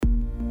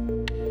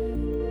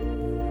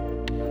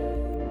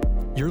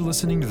You're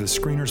listening to the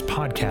Screeners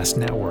Podcast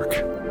Network.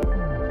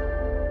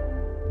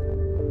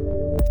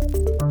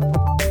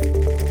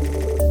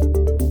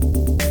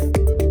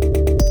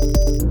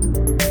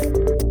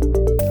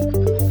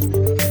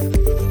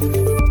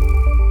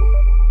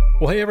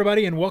 Well, hey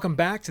everybody, and welcome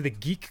back to the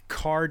Geek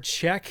Card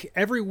Check.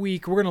 Every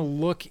week, we're going to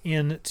look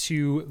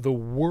into the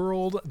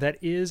world that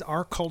is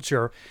our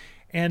culture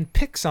and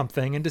pick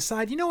something and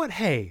decide, you know what,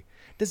 hey,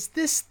 does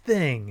this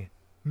thing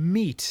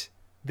meet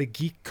the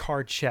Geek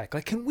Card Check?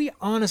 Like, can we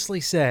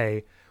honestly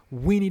say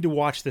we need to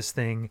watch this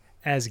thing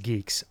as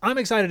geeks? I'm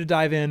excited to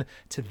dive in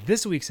to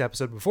this week's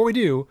episode. Before we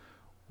do,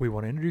 we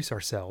want to introduce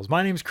ourselves.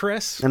 My name's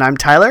Chris. And I'm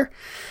Tyler.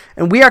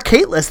 And we are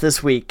Kateless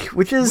this week,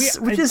 which is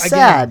sad. It's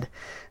sad.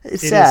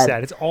 Is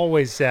sad. It's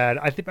always sad.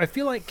 I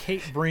feel like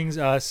Kate brings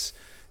us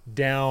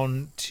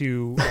down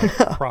to like,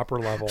 a proper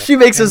level. She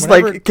makes us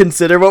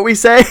consider what we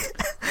say.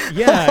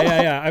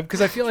 Yeah.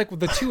 Because I feel like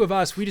with the two of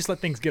us, we just let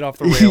things get off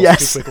the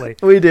rails too quickly.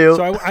 We do.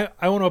 So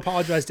I want to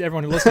apologize to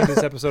everyone who listened to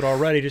this episode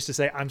already, just to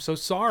say I'm so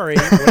sorry.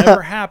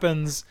 Whatever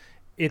happens,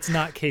 it's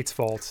not Kate's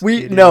fault.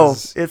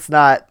 It's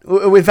not.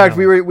 In fact,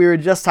 we were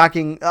just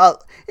talking.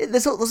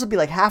 This will be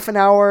like half an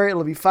hour.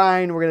 It'll be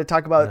fine. We're going to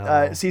talk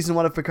about season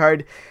 1 of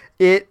Picard.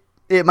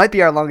 It might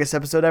be our longest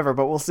episode ever,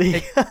 but we'll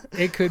see.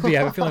 It could be. I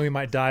have a feeling we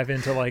might dive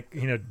into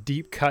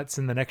deep cuts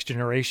in the Next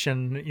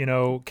Generation,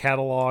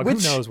 catalog. Who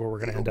knows where we're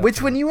going to end up?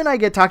 Which, when you and I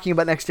get talking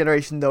about Next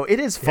Generation, though, it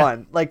is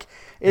fun. Yeah.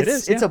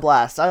 It's a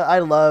blast. I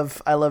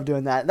love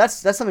doing that. That's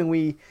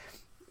something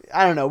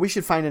I don't know. We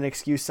should find an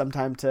excuse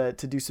sometime to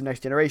do some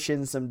Next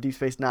Generation, some Deep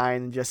Space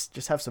Nine, and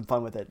just have some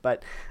fun with it.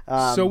 But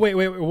so wait,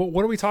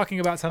 what are we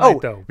talking about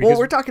tonight, though? Because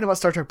we're talking about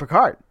Star Trek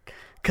Picard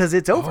because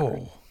it's over.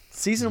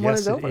 Season 1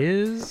 is over.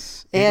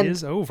 It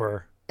is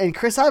over. And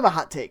Chris, I have a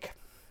hot take.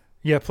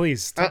 Yeah,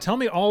 please. Tell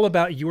me all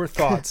about your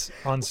thoughts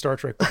on Star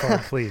Trek Picard,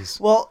 please.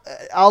 Well,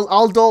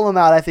 I'll dole them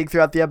out, I think,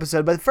 throughout the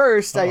episode. But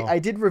first, I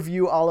did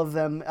review all of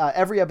them,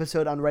 every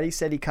episode on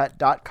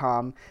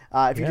ReadySteadyCut.com.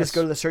 If you just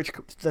go to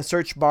the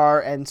search bar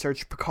and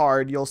search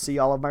Picard, you'll see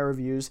all of my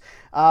reviews.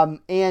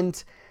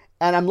 And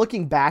I'm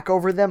looking back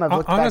over them. I've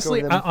looked back over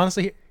them.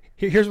 Honestly,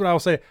 here's what I will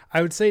say.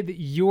 I would say that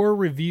your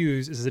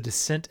reviews is a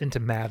descent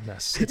into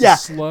madness.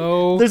 It's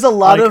slow. There's a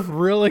lot of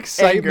real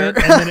excitement,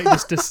 anger. And then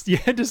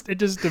it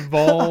just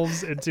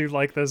devolves into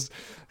like this.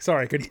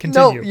 Sorry, continue.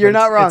 No, you're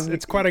not wrong.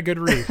 It's quite a good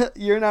read.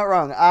 You're not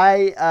wrong.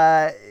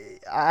 I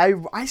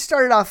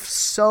started off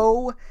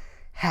so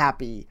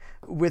happy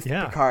with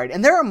Picard,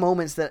 and there are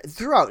moments that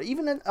throughout,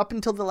 even up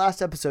until the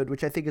last episode,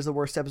 which I think is the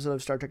worst episode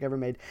of Star Trek ever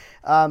made,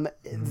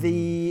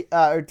 the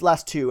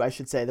last two, I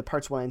should say, the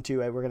parts 1 and 2,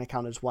 we're going to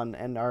count as one,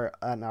 and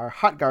our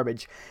hot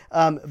garbage,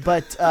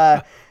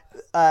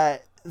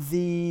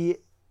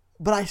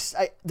 But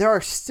there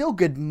are still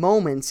good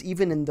moments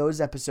even in those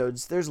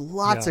episodes. There's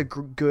lots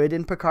of good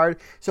in Picard.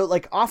 So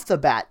off the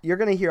bat, you're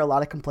going to hear a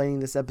lot of complaining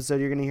this episode.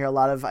 You're going to hear a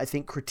lot of, I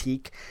think,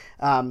 critique.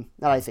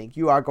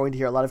 You are going to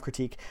hear a lot of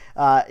critique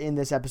in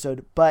this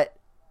episode. But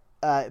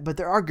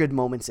there are good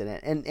moments in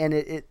it, and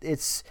it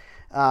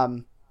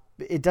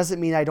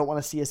doesn't mean I don't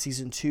want to see a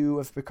season 2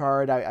 of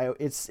Picard. I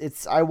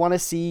want to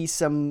see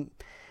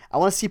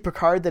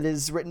Picard that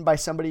is written by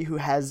somebody who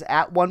has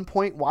at one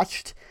point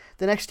watched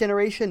The Next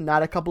Generation,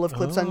 not a couple of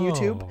clips on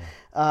YouTube.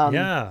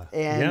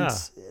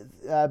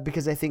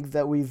 Because I think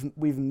that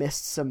we've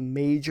missed some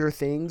major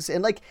things.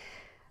 And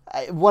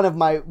one of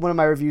my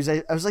reviews,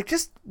 I was like,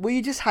 will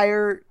you just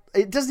hire?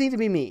 It doesn't need to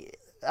be me.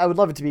 I would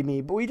love it to be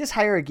me, but will you just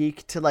hire a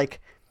geek to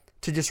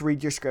just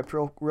read your script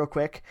real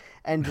quick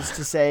and just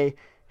to say,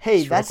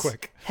 hey,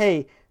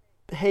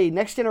 hey,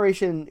 Next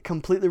Generation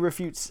completely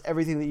refutes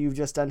everything that you've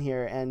just done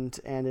here, and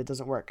it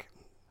doesn't work.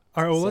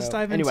 All right, well, let's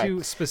dive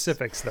into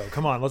specifics, though.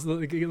 Come on, let's not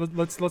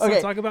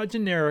talk about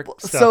generic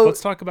stuff.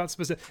 Let's talk about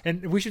specific.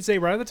 And we should say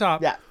right at the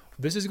top,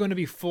 this is going to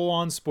be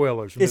full-on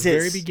spoilers from the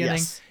very beginning.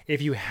 Yes.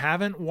 If you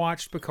haven't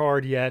watched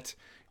Picard yet,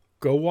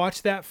 go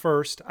watch that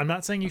first. I'm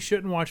not saying you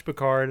shouldn't watch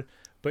Picard,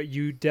 but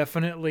you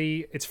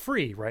definitely, it's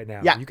free right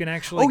now. Yeah. You can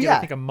actually get, I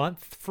think, a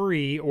month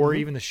free, or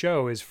even the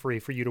show is free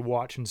for you to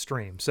watch and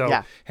stream.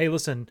 So, hey,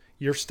 listen,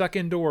 you're stuck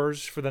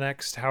indoors for the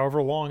next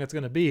however long it's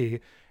going to be.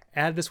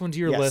 Add this one to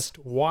your list,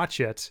 watch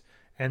it,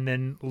 and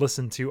then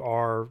listen to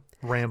our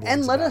ramblings.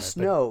 And let us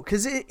know,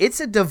 because it's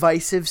a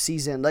divisive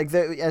season.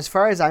 As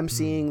far as I'm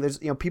seeing, there's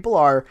people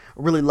are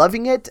really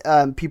loving it.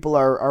 People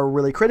are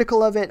really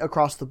critical of it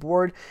across the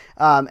board.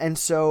 And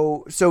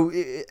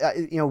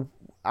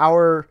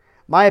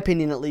my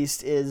opinion at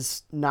least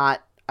is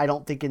not, I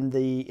don't think in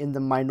the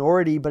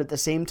minority, but at the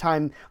same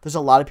time, there's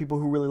a lot of people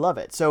who really love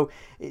it. So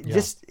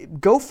just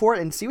go for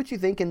it and see what you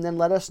think, and then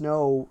let us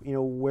know,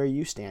 where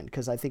you stand,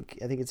 because I think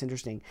it's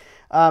interesting.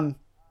 I'm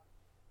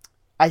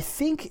going to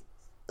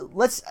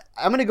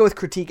go with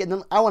critique, and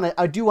then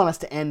I do want us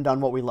to end on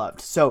what we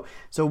loved. So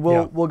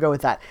we'll go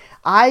with that.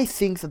 I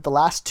think that the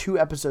last 2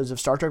 episodes of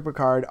Star Trek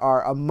Picard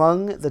are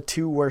among the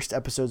 2 worst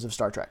episodes of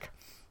Star Trek.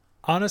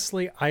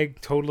 Honestly, I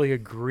totally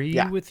agree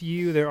with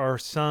you. There are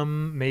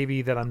some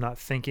maybe that I'm not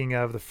thinking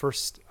of. The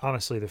first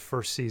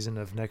season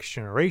of Next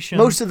Generation.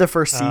 Most of the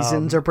first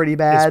seasons are pretty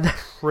bad.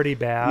 Pretty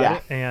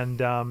bad. And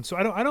so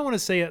I don't want to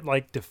say it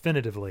like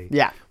definitively.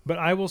 Yeah. But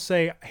I will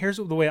say, here's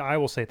the way I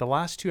will say it. The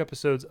last 2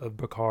 episodes of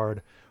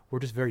Picard were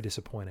just very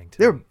disappointing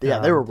to me.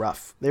 They were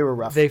rough.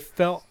 They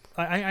felt...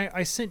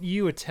 I sent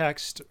you a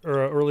text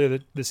earlier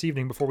this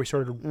evening before we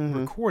started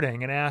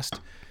recording and asked...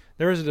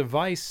 There was a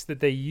device that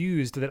they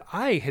used that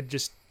I had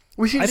just...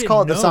 We should just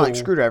call it the sonic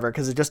screwdriver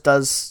because it just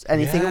does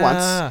anything at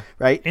once,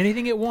 right?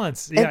 Anything at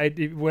once. Yeah,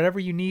 whatever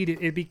you need,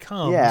 it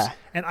becomes. Yeah.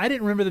 And I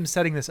didn't remember them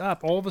setting this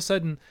up. All of a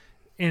sudden,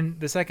 in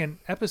the second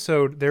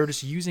episode, they were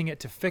just using it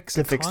to fix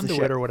a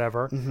conduit or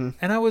whatever. Mm-hmm.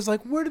 And I was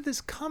like, where did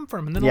this come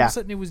from? And then all of a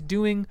sudden, it was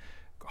doing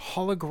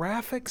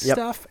holographic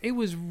stuff. It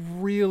was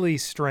really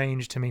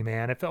strange to me,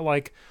 man. It felt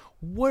like...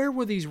 Where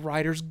were these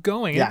writers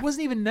going? It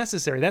wasn't even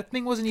necessary. That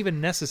thing wasn't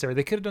even necessary.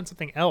 They could have done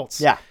something else.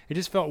 Yeah. It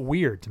just felt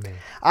weird to me.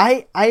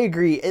 I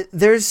agree.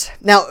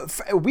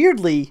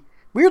 Weirdly,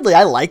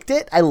 I liked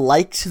it. I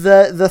liked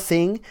the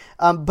thing.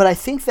 But I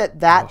think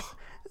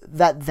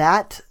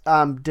that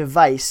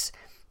device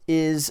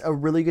is a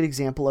really good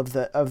example of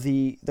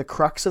the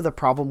crux of the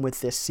problem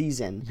with this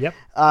season. Yep.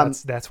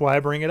 That's why I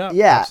bring it up.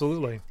 Yeah.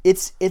 Absolutely.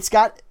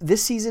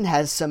 This season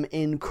has some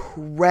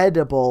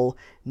incredible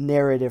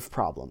narrative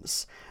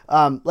problems.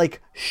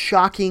 Like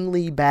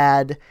shockingly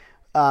bad,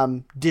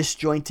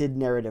 disjointed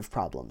narrative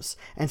problems.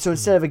 And so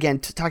instead of, again,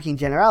 talking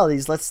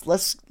generalities, let's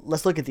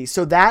look at these.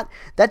 So that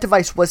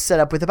device was set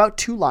up with about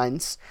 2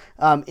 lines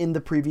in the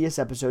previous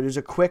episode. There's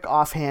a quick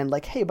offhand,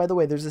 like, hey, by the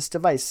way, there's this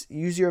device.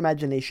 Use your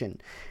imagination.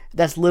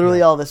 That's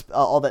literally all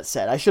that's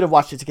said. I should have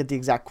watched it to get the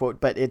exact quote,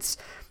 but one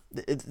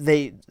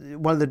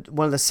of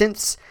the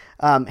synths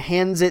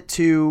hands it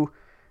to...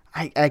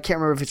 I can't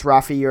remember if it's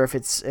Rafi or if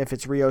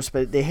it's Rios,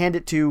 but they hand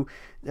it to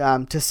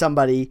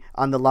somebody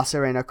on the La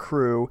Serena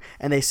crew,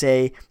 and they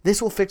say,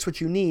 "This will fix what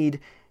you need.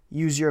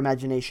 Use your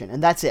imagination,"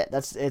 and that's it.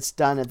 It's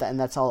done, and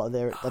that's all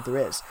that there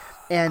is.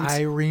 And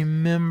I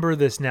remember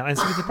this now. And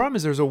so the problem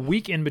is, there's a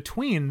week in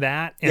between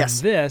that and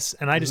this,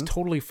 and I just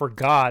totally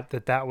forgot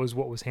that was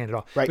what was handed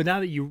off. Right. But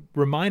now that you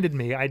reminded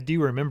me, I do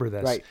remember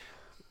this. Right.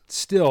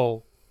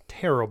 Still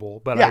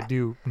terrible, but I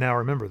do now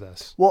remember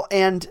this. Well,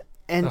 and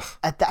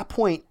at that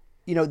point.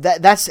 You know,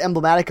 that's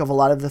emblematic of a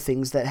lot of the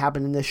things that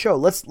happen in this show.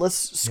 Let's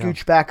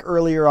scooch back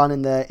earlier on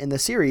in the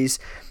series.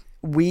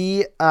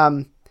 We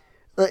some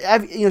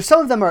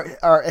of them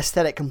are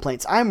aesthetic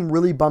complaints. I'm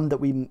really bummed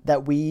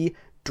that we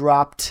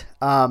dropped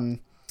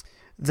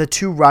the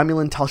 2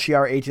 Romulan Tal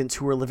Shiar agents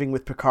who were living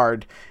with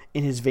Picard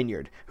in his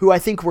vineyard, who I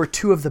think were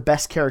 2 of the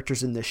best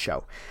characters in this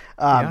show.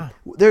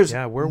 There's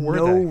no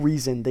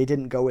reason they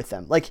didn't go with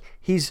them. Like,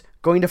 he's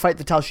going to fight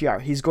the Tal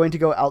Shiar. He's going to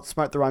go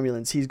outsmart the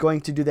Romulans. He's going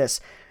to do this.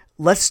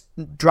 Let's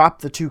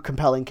drop the 2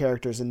 compelling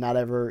characters and not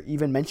ever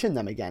even mention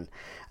them again.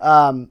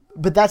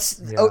 But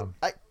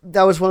that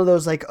was one of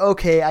those, like,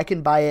 okay, I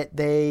can buy it.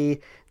 They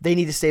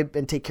need to stay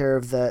and take care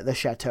of the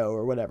chateau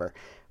or whatever.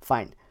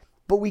 Fine.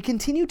 But we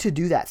continue to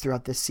do that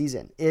throughout this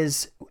season.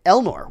 Is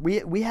Elnor.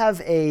 We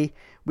have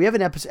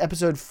an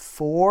episode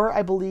 4,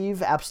 I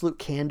believe. Absolute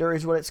Candor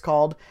is what it's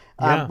called.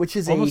 Which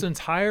is almost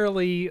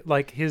entirely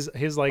like his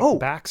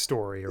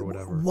backstory or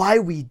whatever. Why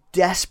we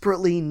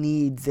desperately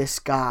need this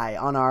guy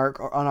on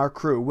our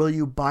crew. Will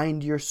you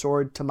bind your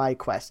sword to my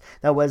quest?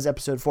 That was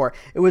episode 4.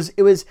 It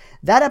was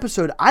that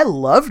episode. I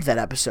loved that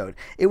episode.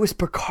 It was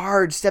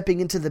Picard stepping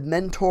into the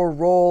mentor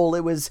role.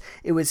 It was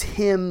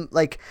him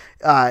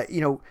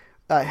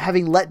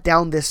having let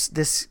down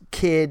this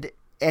kid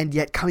and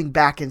yet coming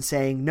back and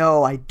saying,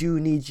 no, I do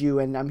need you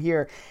and I'm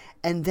here.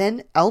 And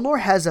then Elnor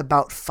has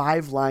about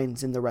 5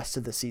 lines in the rest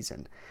of the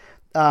season.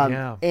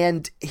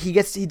 And he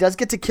does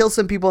get to kill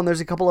some people, and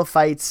there's a couple of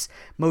fights,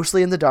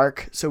 mostly in the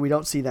dark, so we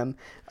don't see them.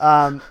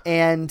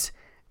 And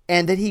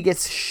then he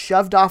gets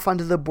shoved off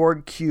onto the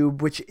Borg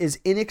cube, which is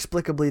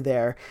inexplicably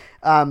there.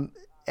 And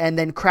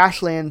then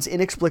crash lands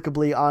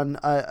inexplicably on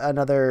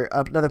another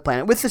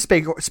planet with the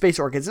space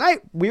orchids. And I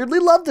weirdly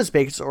loved the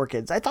space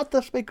orchids. I thought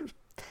the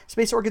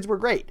space orchids were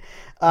great.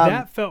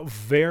 That felt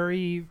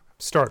very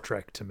Star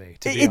Trek to me.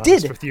 It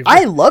did. With you.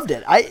 I loved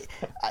it.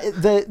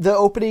 The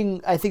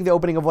opening. I think the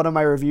opening of one of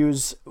my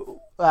reviews.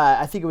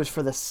 I think it was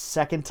for the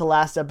second to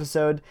last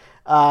episode.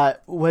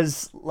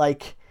 Was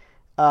like.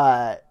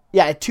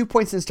 At 2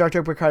 points in Star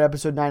Trek Picard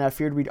episode 9, I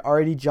feared we'd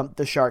already jumped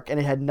the shark, and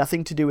it had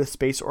nothing to do with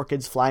space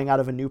orchids flying out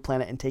of a new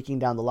planet and taking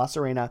down the La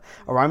Serena,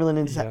 a Romulan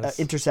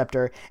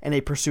interceptor, and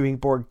a pursuing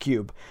Borg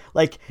cube.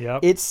 Like,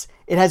 it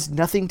has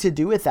nothing to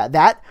do with that.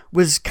 That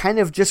was kind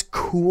of just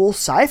cool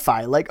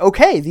sci-fi. Like,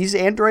 okay, these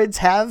androids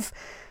have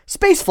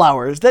space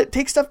flowers that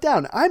take stuff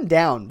down. I'm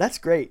down. That's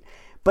great.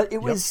 But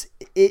it was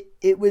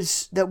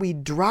that we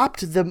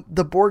dropped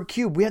the Borg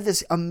cube. We had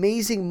this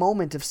amazing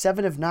moment of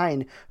 7 of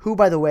 9, who,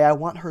 by the way, I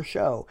want her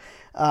show,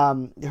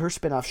 her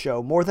spinoff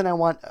show, more than I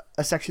want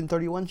a Section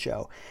 31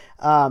 show.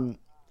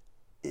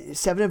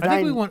 7 of 9. I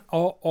think we want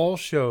all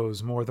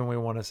shows more than we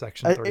want a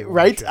Section 31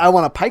 right? show. I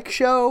want a Pike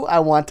show. I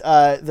want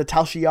the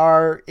Tal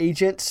Shiar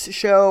agents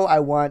show. I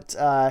want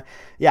I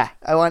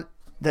want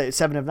the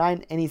 7 of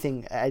 9.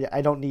 Anything.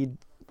 I don't need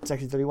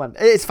Section 31.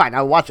 It's fine.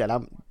 I'll watch it.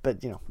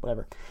 But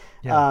whatever.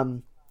 Yeah.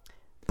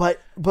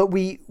 But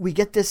we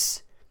get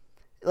this,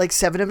 like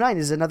 7 of 9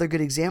 is another good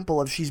example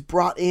of she's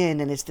brought in,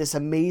 and it's this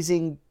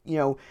amazing,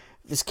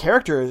 this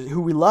character who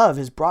we love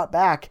is brought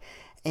back,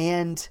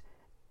 and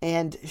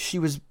she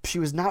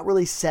was not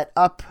really set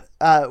up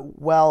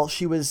well.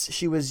 She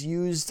was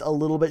used a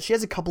little bit. She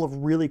has a couple of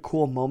really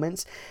cool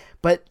moments,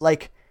 but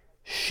like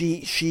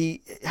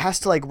she has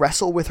to like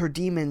wrestle with her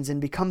demons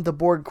and become the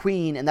Borg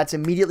queen, and that's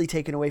immediately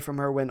taken away from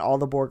her when all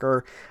the Borg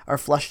are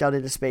flushed out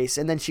into space,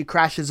 and then she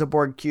crashes a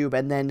Borg cube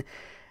and then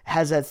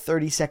has a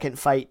 30-second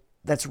fight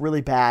that's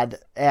really bad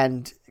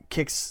and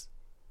kicks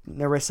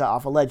Narissa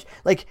off a ledge.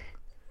 Like,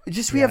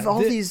 we have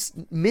all these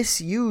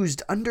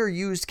misused,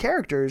 underused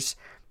characters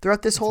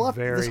throughout this whole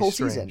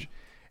season.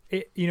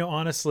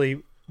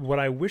 Honestly, what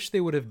I wish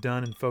they would have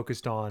done and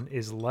focused on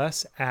is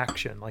less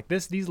action. Like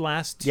these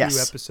last 2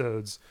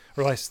 episodes,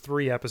 or last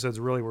 3 episodes,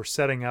 really were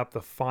setting up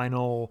the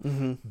final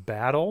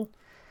battle,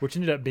 which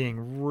ended up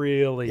being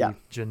really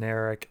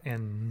generic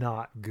and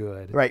not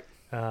good. Right.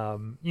 I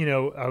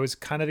was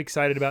kind of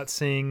excited about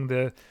seeing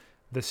the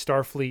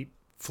Starfleet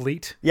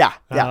fleet. Yeah.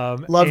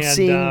 Loved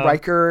seeing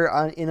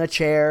Riker in a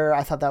chair.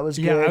 I thought that was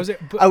good.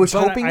 I was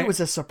hoping it was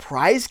a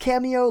surprise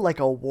cameo,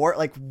 like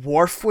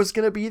Worf was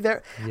going to be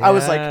there.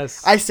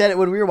 Yes. I said it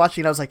when we were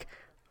watching it, I was like,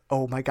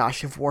 oh my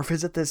gosh, if Worf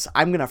is at this,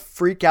 I'm going to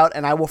freak out,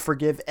 and I will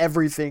forgive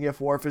everything if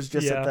Worf is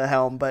just at the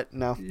helm, but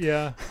no.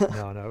 Yeah.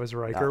 No, it was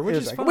Riker, which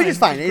is fine. Which is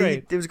fine.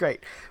 It was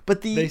great.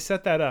 But they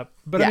set that up.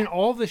 But I mean,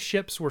 all the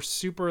ships were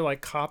super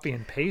like copy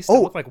and paste. It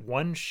looked like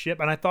one ship,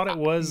 and I thought it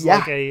was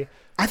I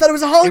thought it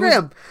was a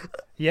hologram.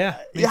 Me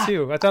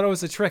too. I thought it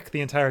was a trick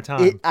the entire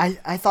time.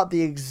 I thought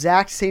the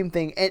exact same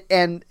thing.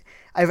 And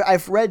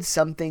I've read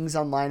some things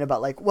online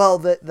about like, well,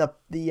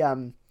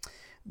 the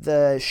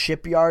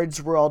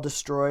shipyards were all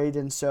destroyed,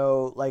 and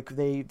so like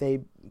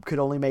they could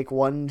only make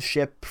one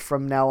ship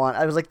from now on.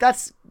 I was like,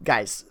 guys,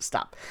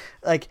 stop.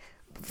 Like,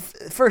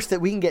 first that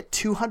we can get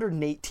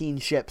 218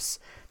 ships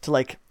to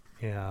like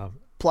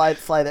fly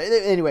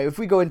there. Anyway, if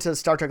we go into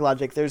Star Trek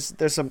logic, there's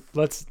some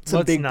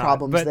big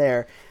problems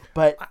there.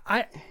 But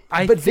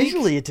but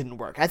visually it didn't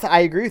work.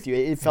 I agree with you.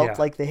 It felt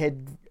like they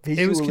had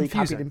visually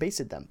copied and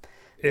pasted them.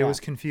 It was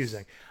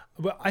confusing.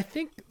 But I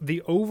think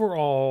the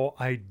overall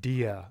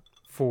idea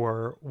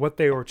for what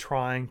they were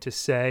trying to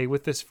say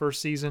with this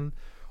first season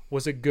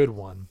was a good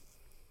one.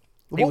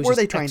 What were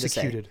they trying to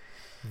say? Executed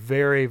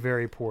very,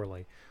 very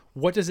poorly.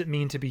 What does it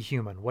mean to be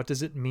human? What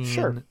does it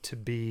mean to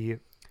be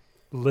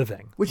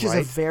living? Which is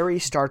a very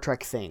Star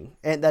Trek thing,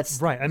 and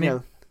that's right. I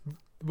mean,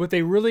 what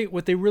they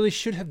really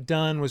should have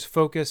done was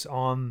focus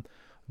on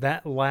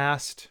that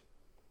last,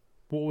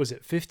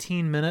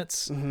 15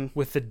 minutes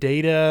with the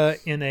data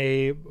in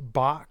a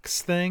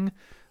box thing.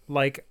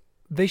 Like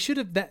they should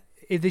have done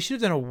a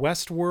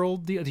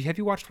Westworld deal. Have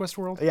you watched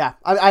Westworld? Yeah,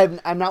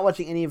 I'm not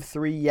watching any of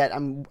 3 yet.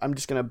 I'm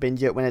just gonna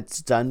binge it when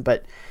it's done.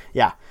 But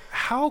yeah,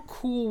 how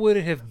cool would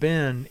it have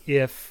been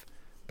if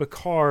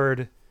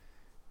Picard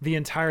the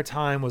entire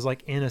time was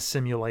like in a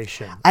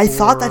simulation? I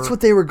thought that's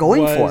what they were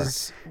going for.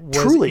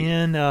 Truly,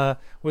 it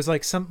was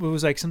like some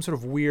sort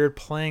of weird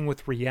playing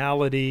with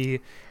reality,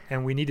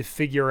 and we need to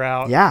figure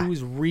out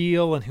who's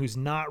real and who's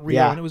not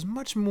real. And it was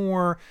much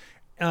more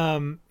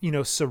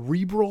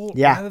cerebral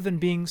rather than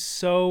being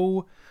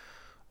so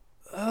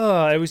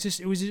it was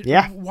just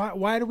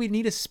why do we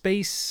need a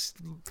space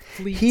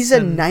fleet? He's a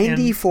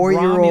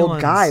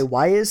 94-year-old guy.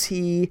 Why is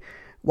he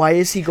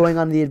going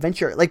on the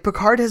adventure? Like,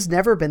 Picard has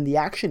never been the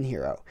action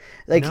hero.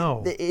 Like,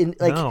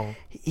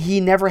 he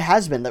never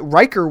has been. Like,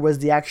 Riker was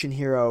the action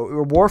hero,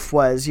 or Worf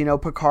was.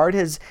 Picard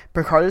is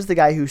the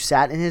guy who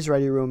sat in his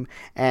ready room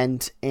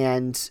and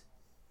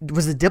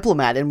was a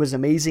diplomat and was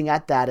amazing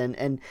at that,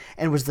 and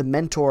was the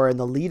mentor and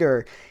the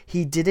leader.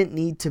 He didn't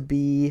need to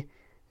be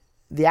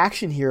the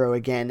action hero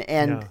again,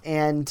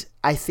 and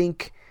I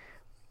think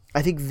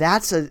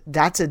that's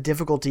a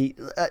difficulty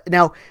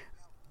now.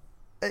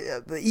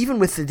 Even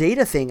with the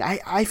Data thing,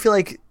 I feel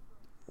like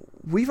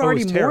we've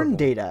already mourned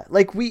Data.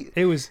 Like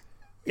it was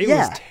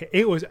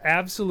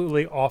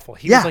absolutely awful.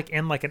 He was like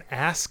in like an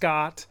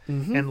ascot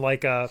and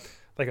like a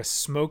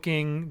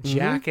smoking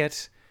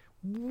jacket.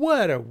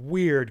 What a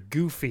weird,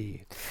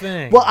 goofy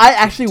thing. Well, I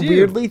actually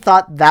weirdly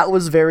thought that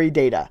was very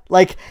Data.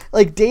 Like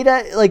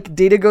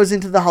Data goes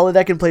into the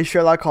holodeck and plays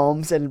Sherlock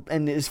Holmes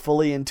and is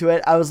fully into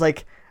it. I was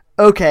like,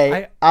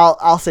 okay,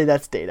 I'll say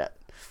that's Data.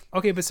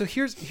 Okay, but so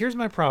here's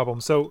my problem.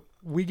 So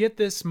we get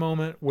this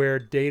moment where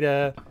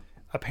Data,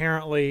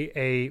 apparently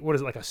a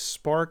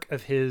spark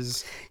of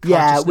his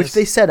consciousness which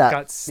they set up,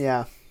 got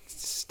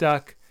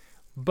stuck,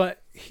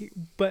 but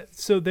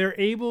so they're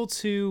able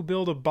to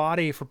build a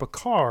body for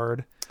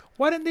Picard.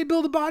 Why didn't they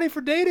build a body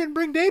for Data and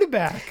bring Data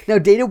back? No,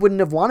 Data wouldn't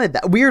have wanted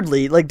that.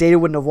 Weirdly, like Data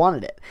wouldn't have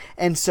wanted it,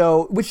 and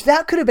so which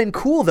that could have been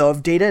cool though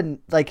if Data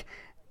like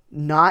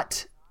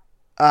not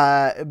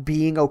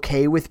being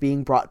okay with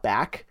being brought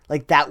back.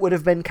 Like that would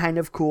have been kind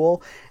of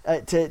cool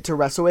to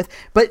wrestle with.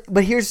 But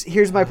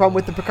here's my problem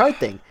with the Picard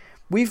thing.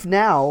 We've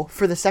now,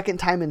 for the second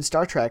time in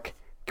Star Trek,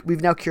 we've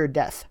now cured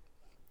death.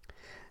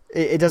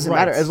 It doesn't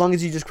matter as long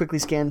as you just quickly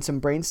scan some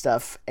brain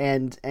stuff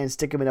and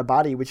stick them in a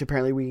body, which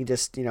apparently we can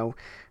just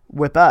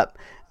whip up.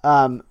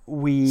 Some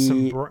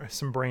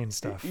brain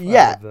stuff.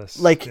 Yeah,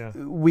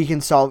 we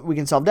can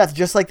solve death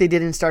just like they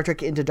did in Star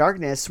Trek Into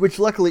Darkness, which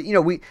luckily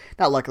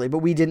but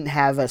we didn't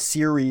have a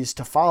series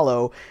to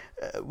follow.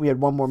 We had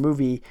one more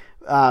movie.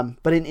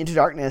 But in Into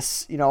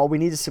Darkness, all we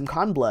need is some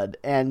con blood,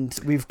 and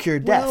we've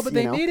cured death. Well, but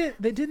they made it.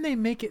 Didn't they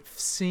make it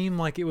seem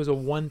like it was a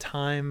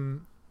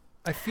one-time?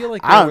 I feel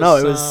like I don't know.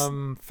 It was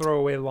some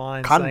throwaway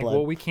line saying,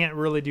 "Well, we can't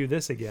really do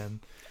this again."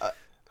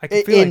 I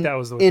feel like that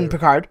was the in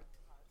Picard.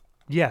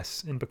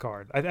 Yes, in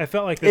Picard. I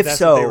felt like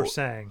that's what they were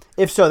saying.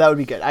 If so, that would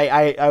be good.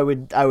 I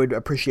would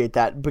appreciate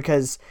that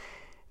because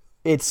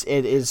it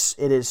is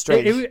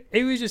strange.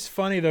 It was just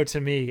funny though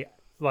to me,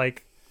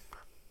 like.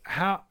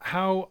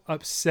 How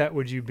upset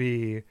would you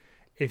be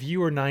if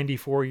you were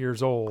 94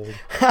 years old?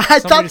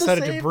 Somebody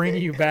decided to bring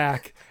you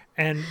back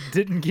and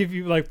didn't give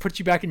you put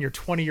you back in your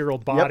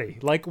 20-year-old body.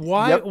 Yep. Like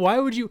why? Yep. Why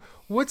would you?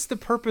 What's the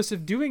purpose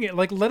of doing it?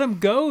 Like let him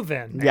go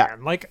then, man. Yeah.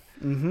 Like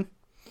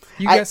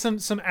you got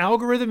some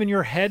algorithm in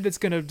your head that's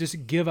gonna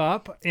just give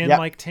up in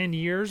 10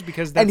 years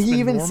because that's and he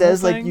even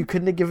says thing? You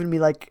couldn't have given me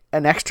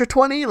an extra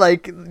 20,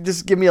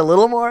 just give me a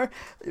little more.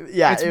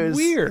 Yeah, it was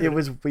weird. It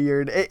was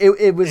weird.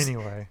 It was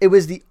anyway. It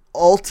was the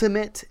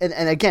ultimate,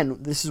 and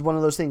again, this is one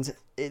of those things.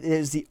 It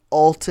is the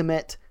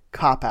ultimate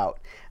cop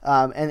out,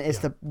 and it's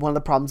one of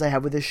the problems I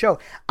have with this show.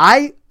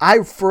 I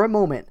for a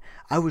moment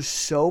I was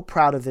so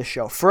proud of this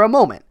show. For a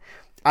moment,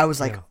 I was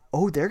like,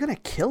 oh, they're gonna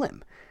kill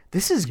him.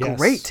 This is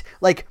great.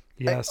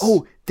 Yes.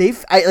 All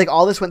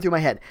this went through my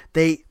head.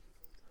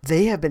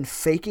 They have been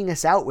faking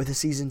us out with a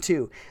season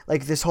 2.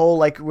 This whole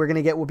we're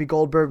gonna get Whoopi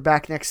Goldberg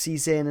back next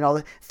season and all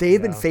that.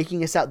 They've been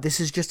faking us out. This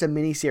is just a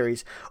mini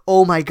series.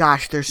 Oh my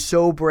gosh, they're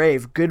so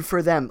brave. Good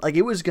for them.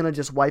 It was gonna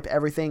just wipe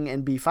everything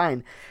and be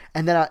fine.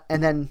 And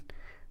then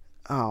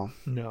oh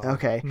no.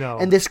 Okay. No.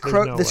 And this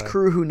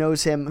crew who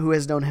knows him, who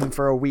has known him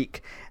for a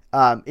week,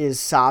 is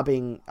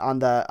sobbing on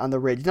the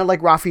ridge.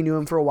 Rafi knew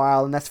him for a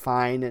while, and that's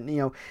fine. And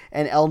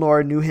and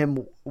Elnor knew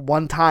him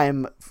one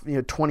time,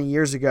 20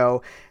 years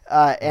ago,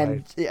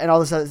 and all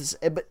this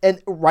other.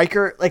 And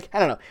Riker, I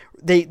don't know.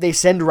 They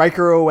send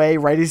Riker away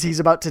right as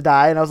he's about to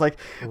die, and I was like,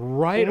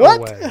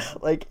 away.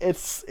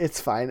 It's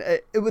fine.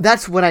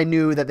 That's when I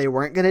knew that they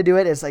weren't going to do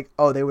it. It's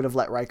they would have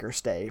let Riker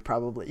stay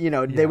probably.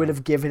 They would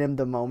have given him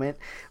the moment,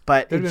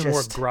 but there'd been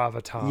more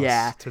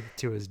gravitas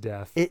to his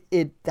death.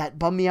 It that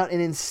bummed me out,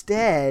 and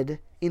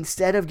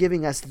instead of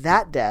giving us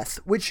that death,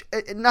 which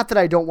not that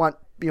I don't want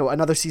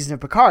another season of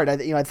Picard,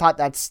 I thought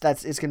that's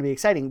it's going to be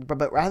exciting,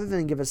 but rather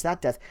than give us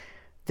that death,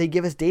 they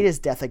give us Data's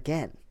death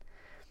again.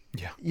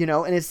 Yeah.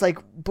 And it's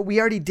but we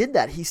already did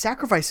that. He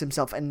sacrificed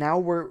himself, and now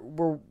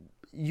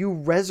you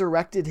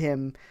resurrected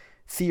him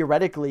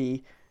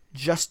theoretically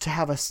just to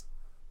have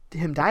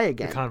him die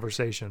again. The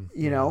conversation.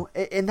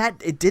 And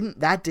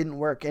that didn't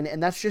work.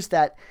 And that's just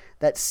that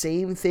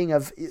same thing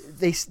of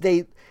they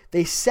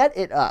set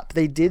it up.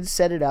 They did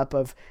set it up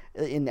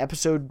in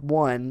episode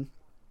 1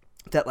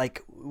 that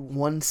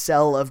one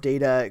cell of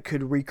Data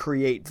could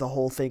recreate the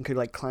whole thing,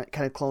 could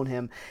kind of clone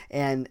him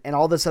and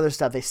all this other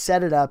stuff. They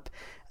set it up.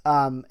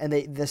 And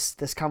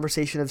this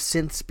conversation of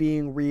synths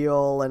being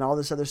real and all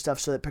this other stuff,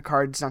 so that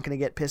Picard's not going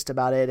to get pissed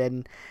about it,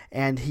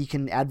 and he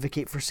can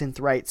advocate for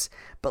synth rights.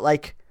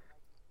 But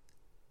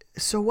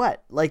so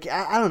what?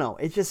 I don't know.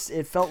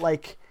 It felt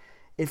like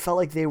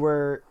they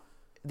were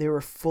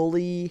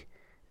fully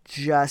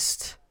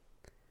just.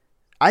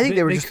 I think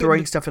they were just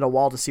throwing stuff at a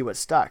wall to see what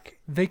stuck.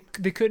 They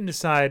couldn't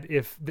decide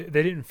if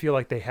they didn't feel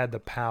like they had the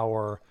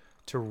power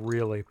to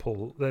really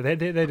pull. They had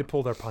to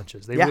pull their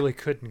punches. They really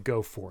couldn't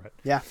go for it.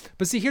 Yeah.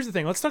 But see, here's the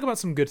thing. Let's talk about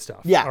some good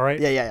stuff. Yeah. All right.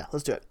 Yeah.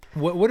 Let's do it.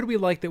 What did we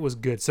like that was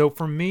good? So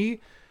for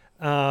me,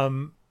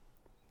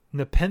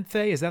 Nepenthe,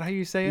 is that how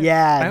you say it?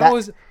 Yeah. I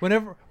always,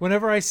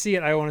 whenever I see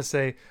it, I want to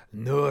say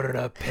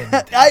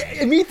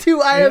Nepenthe. Me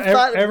too. I have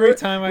thought every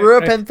time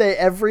Nepenthe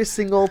every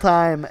single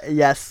time.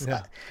 Yes.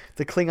 Yeah.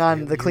 The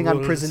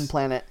Klingon prison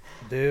planet.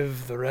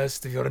 Live the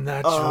rest of your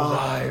natural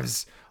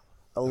lives.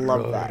 I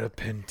love that.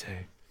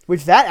 Nepenthe.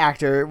 Which that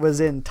actor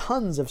was in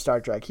tons of Star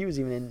Trek. He was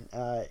even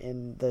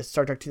in the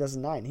Star Trek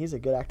 2009. He's a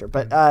good actor.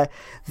 But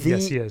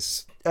yes, he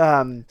is.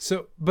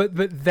 So, but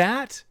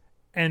that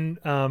and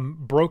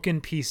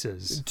Broken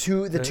Pieces,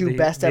 the two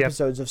best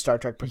episodes of Star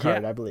Trek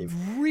Picard, I believe.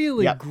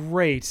 Really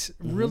great,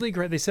 really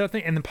great. They said a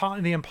thing, and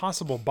the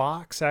Impossible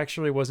Box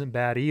actually wasn't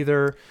bad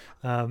either.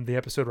 The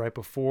episode right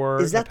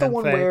before. Is that the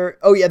one where?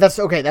 Oh yeah, that's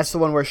okay. That's the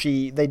one where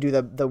they do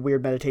the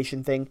weird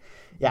meditation thing.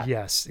 Yeah.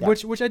 Yes. Yeah.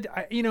 Which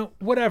I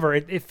whatever.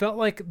 It felt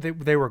like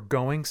they were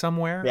going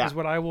somewhere. Is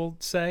what I will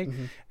say,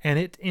 and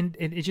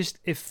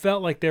it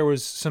felt like there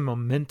was some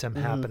momentum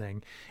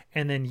happening,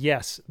 And then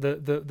yes,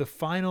 the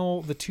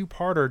final, the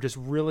two-parter just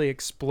really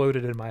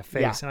exploded in my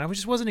face, and I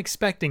just wasn't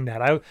expecting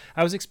that.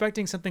 I was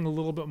expecting something a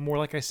little bit more,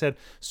 like I said,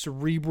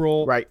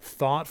 cerebral,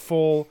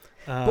 thoughtful.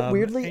 But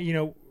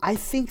weirdly, I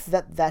think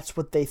that's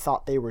what they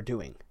thought they were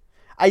doing.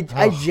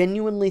 I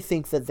genuinely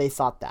think that they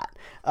thought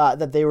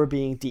that they were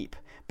being deep,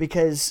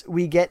 because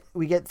we get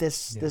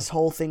this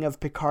whole thing of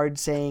Picard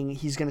saying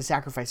he's going to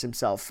sacrifice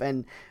himself,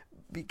 and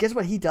guess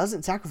what? He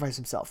doesn't sacrifice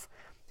himself.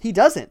 He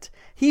doesn't.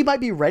 He might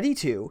be ready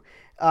to.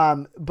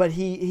 But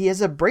he has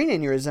a brain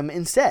aneurysm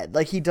instead.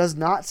 Like, he does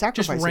not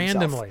sacrifice himself. Just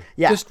randomly.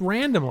 Yeah. Just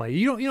randomly.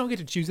 You don't get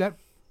to choose that.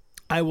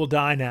 I will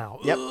die now.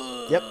 Yep.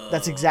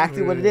 That's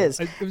exactly what it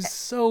is. It was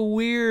so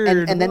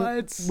weird. And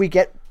then we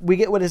get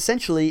what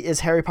essentially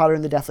is Harry Potter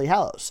and the Deathly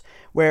Hallows,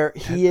 where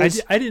he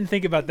is. I didn't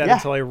think about that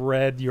until I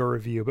read your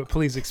review, but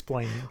please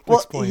explain.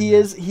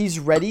 He's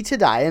ready to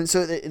die, and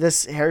so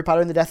this Harry Potter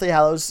and the Deathly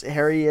Hallows.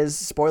 Harry is,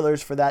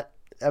 spoilers for that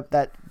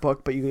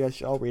book, but you guys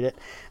should all read it,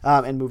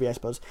 and movie, I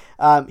suppose.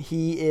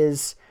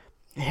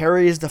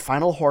 Harry is the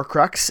final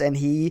Horcrux, and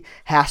he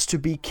has to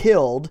be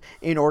killed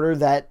in order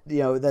that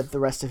that the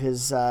rest of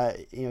his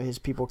his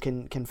people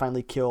can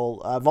finally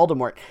kill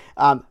Voldemort.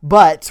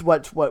 But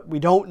what we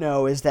don't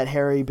know is that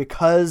Harry,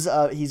 because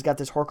he's got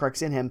this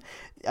Horcrux in him,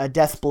 a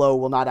death blow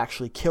will not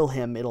actually kill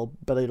him. It'll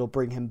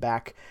bring him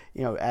back,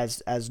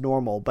 as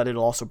normal, but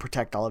it'll also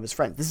protect all of his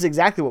friends. This is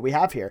exactly what we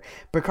have here.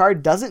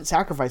 Picard doesn't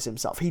sacrifice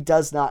himself. He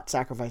does not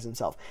sacrifice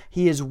himself.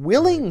 He is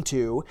willing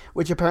to,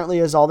 which apparently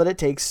is all that it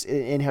takes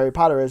in Harry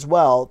Potter as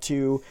well,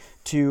 to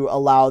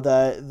allow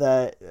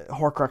the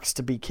Horcrux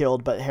to be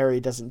killed, but Harry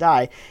doesn't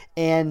die.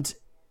 And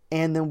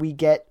then we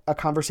get a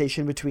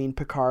conversation between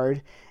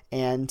Picard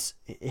and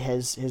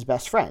his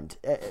best friend.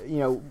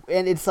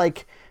 And it's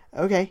like,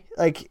 okay,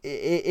 like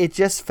it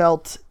just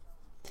felt.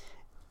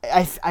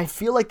 I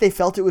feel like they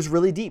felt it was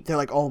really deep. They're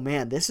like, oh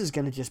man, this is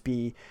gonna just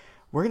be.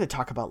 We're gonna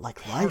talk about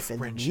like life and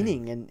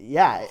meaning, and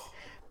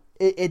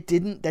it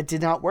didn't. That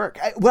did not work.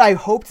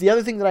 The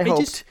other thing that I hoped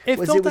was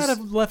it felt out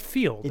of left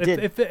field.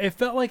 It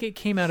felt like it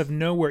came out of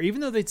nowhere,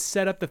 even though they'd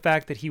set up the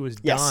fact that he was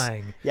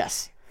dying.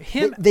 Yes.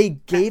 They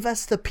gave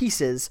us the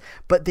pieces,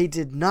 but they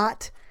did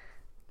not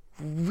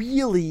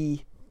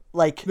really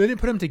they didn't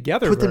put them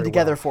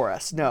together. For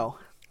us. No.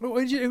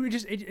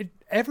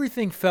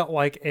 Everything felt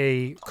like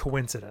a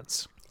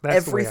coincidence.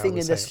 That's everything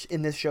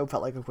in this show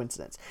felt like a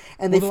coincidence,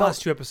 and the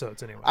last two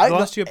episodes anyway. The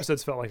last two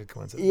episodes felt like a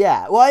coincidence.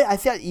 Yeah, well, I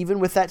thought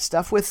even with that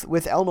stuff with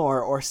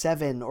Elnor or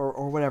Seven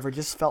or whatever,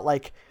 just felt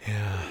like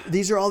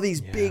these are all these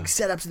big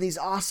setups and these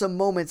awesome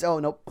moments. Oh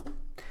nope,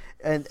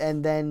 and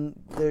then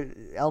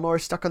Elnor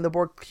is stuck on the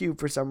Borg cube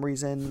for some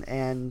reason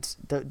and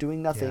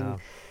doing nothing.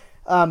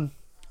 Yeah.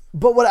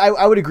 But what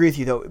I would agree with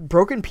you though,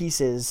 Broken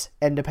Pieces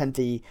and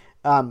Nepenthe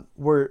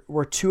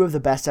were two of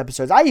the best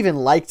episodes. I even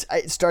liked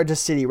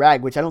Stardust City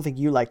Rag, which I don't think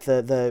you liked,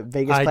 the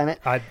Vegas planet.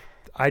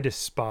 I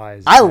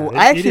despise. I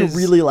actually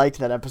really liked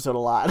that episode a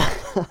lot.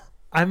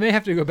 I may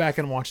have to go back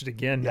and watch it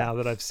again now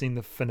that I've seen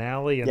the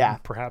finale,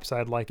 and perhaps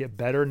I'd like it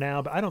better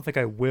now. But I don't think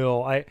I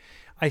will.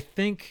 I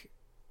think.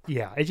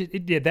 Yeah,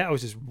 it did. That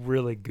was just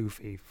really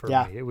goofy for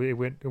me.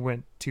 It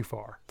went too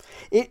far.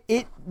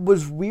 It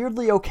was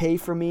weirdly okay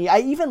for me. I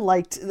even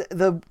liked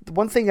the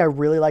one thing I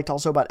really liked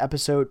also about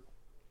episode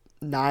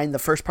 9, the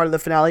first part of the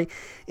finale,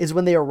 is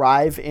when they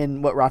arrive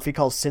in what Rafi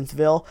calls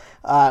Synthville,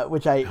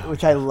 which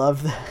I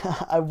love.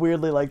 I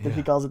weirdly like that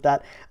he calls it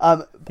that.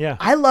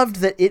 I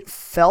loved that it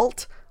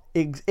felt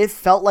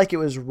like it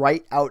was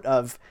right out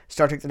of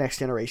Star Trek: The Next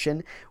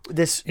Generation.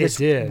 This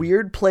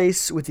weird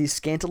place with these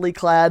scantily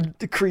clad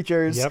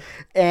creatures. Yep,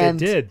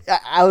 and it did.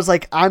 I was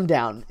like, I'm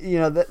down.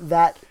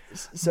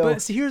 So,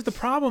 but see, here's the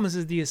problem: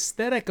 is the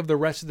aesthetic of the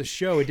rest of the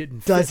show.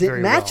 It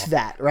doesn't match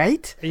that,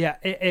 right? Yeah,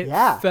 it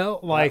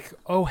felt like,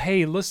 oh,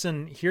 hey,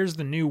 listen, here's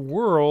the new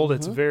world. Mm-hmm.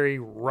 It's very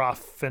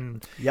rough,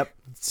 and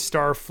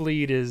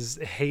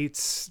Starfleet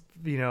hates.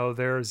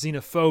 They're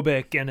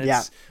xenophobic, and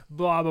it's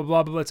blah, blah,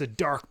 blah, blah. It's a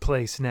dark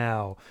place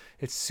now.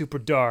 It's super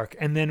dark.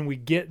 And then we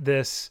get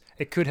this,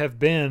 it could have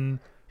been.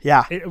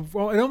 Yeah. It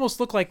almost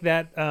looked like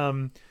that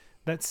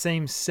that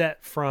same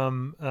set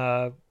from,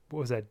 what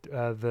was that?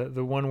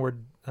 The one where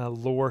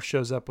Lore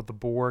shows up with the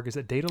Borg. Is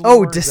it Data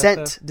Lore? Oh,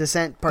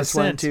 Descent parts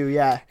 1 and 2,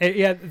 yeah. I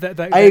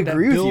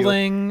agree with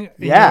building,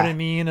 you know what I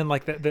mean? And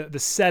like the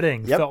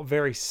setting felt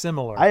very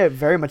similar. I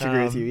very much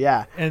agree with you,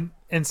 yeah.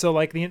 And so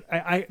like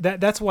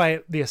that's why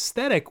the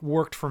aesthetic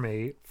worked for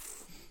me,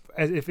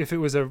 if it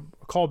was a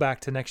callback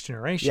to Next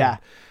Generation. Yeah.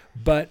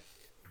 But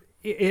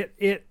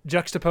it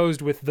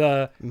juxtaposed with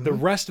the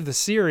rest of the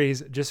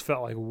series just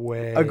felt like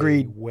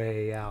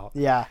way out.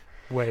 Yeah.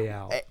 Way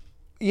out.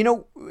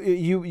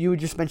 You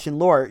just mentioned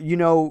Lore.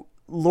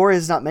 Lore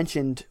is not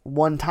mentioned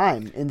one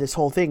time in this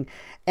whole thing.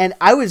 And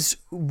I was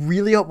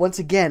really, once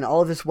again,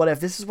 all of this what if.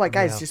 This is why,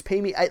 guys, just pay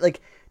me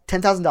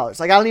 $10,000.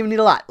 Like, I don't even need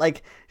a lot.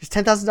 Like, just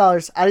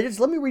 $10,000. Just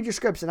let me read your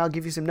scripts and I'll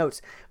give you some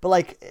notes.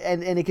 But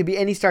and it could be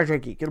any Star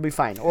Trek geek. It'll be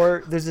fine.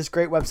 Or there's this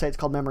great website. It's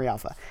called Memory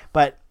Alpha.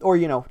 Or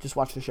just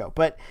watch the show.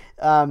 But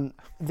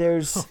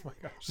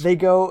they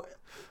go,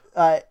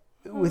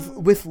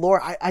 with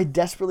Lore,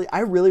 I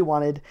really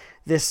wanted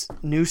this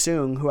Nu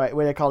Seung, who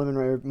when I called him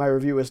in my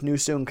review was Nu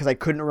Seung because I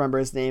couldn't remember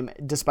his name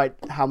despite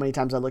how many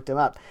times I looked him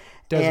up.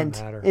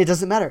 Doesn't matter. It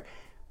doesn't matter.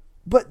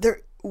 But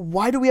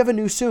why do we have a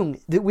Nu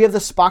Seung? We have the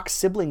Spock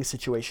sibling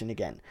situation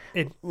again.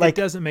 It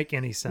doesn't make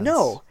any sense.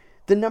 No.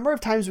 The number of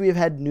times we have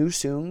had Nu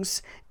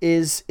Seungs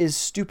is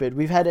stupid.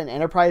 We've had an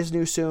Enterprise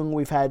Nu Seung.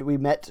 We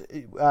met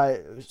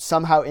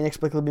somehow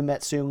inexplicably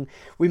met Seung.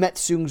 We met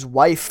Seung's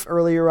wife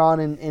earlier on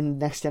in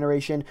Next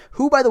Generation,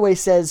 who, by the way,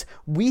 says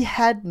we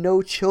had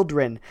no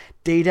children.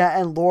 Data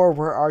and Lore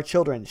were our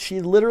children. She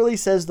literally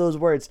says those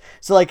words.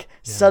 So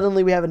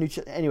suddenly we have a new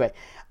anyway.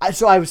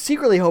 So I was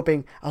secretly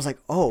hoping. I was like,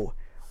 oh,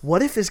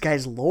 what if this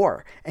guy's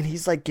Lore and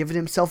he's like giving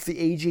himself the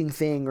aging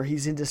thing, or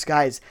he's in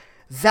disguise?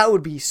 That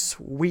would be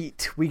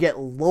sweet. We get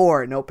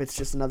Lore. Nope, it's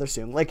just another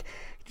Seung.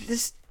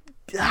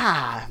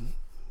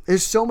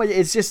 There's so much.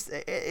 It's just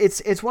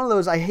it's one of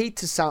those. I hate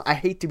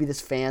to be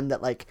this fan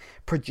that like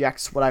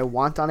projects what I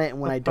want on it, and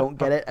when I don't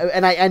get it,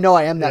 and I know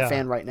I am that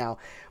fan right now.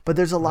 But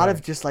there's a lot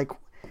of just like,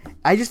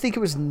 I just think it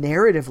was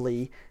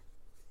narratively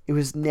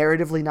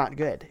not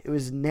good. It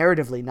was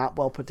narratively not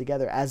well put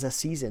together as a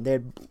season. They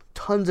had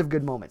tons of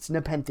good moments.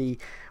 Nepenthe,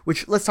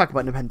 which let's talk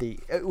about Nepenthe.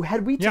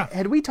 Had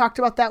we talked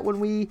about that when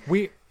we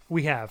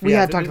have. We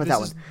have talked about that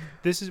one.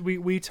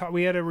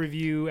 We had a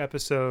review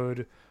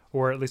episode,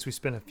 or at least we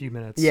spent a few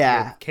minutes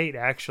with Kate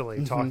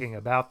actually talking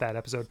about that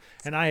episode.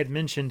 And I had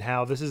mentioned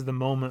how this is the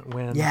moment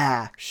when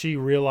she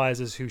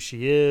realizes who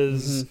she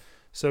is.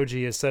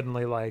 Soji is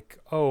suddenly like,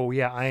 oh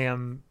yeah,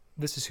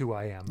 this is who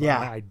I am.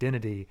 My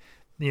identity.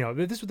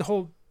 That's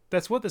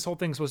what this whole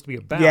thing's supposed to be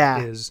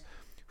about is,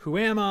 who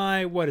am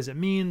I? What does it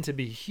mean to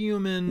be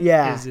human?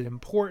 Is it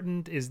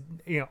important? Is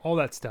all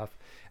that stuff.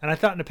 And I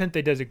thought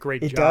Nepenthe does a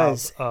great job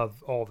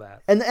of all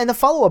that. And the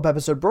follow-up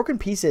episode, Broken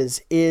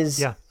Pieces,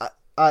 is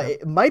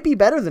it might be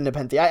better than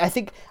Nepenthe. I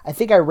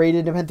think I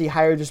rated Nepenthe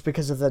higher just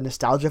because of the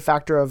nostalgia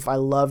factor of I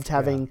loved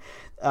having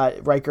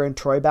Riker and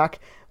Troy back.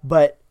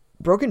 But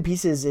Broken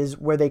Pieces is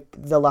where the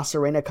La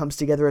Sirena comes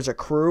together as a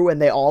crew,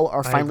 and they all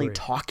are finally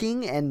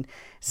talking and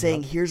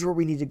saying, here's where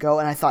we need to go.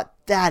 And I thought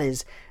that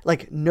is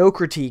like no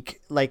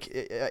critique, like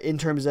in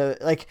terms of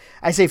like,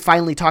 I say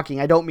finally talking.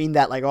 I don't mean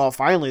that like, oh,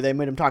 finally they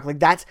made him talk. Like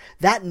that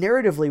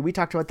narratively, we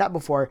talked about that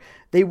before.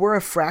 They were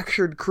a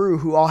fractured crew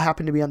who all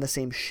happened to be on the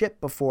same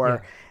ship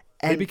before.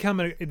 Yeah. And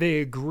they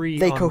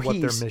agree on what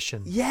their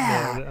mission.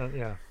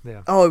 Yeah.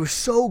 Oh, it was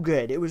so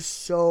good. It was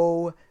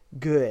so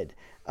good.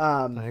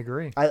 I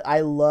agree.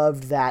 I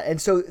loved that.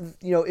 And so,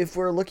 if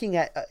we're looking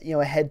at,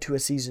 ahead to a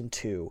season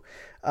 2,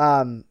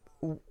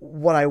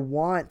 what I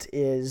want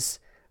is,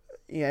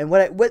 and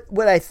what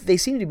they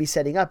seem to be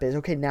setting up is,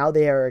 okay, now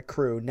they are a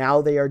crew.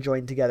 Now they are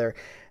joined together.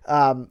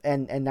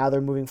 And now they're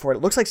moving forward.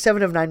 It looks like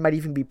 7 of 9 might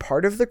even be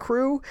part of the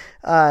crew.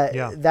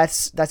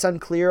 That's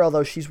unclear,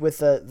 although she's with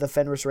the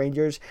Fenris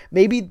Rangers.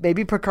 Maybe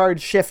Picard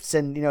shifts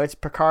and, it's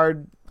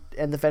Picard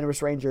and the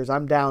Fenris Rangers.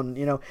 I'm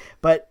down,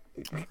 but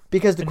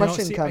because the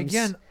question comes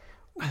again,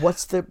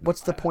 what's the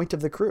point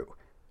of the crew?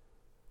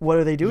 What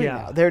are they doing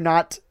now? They're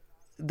not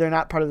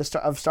part of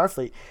of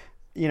Starfleet,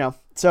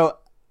 So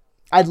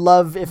I'd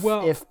love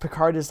if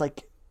Picard is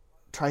like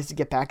tries to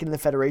get back into the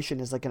Federation,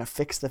 is like going to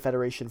fix the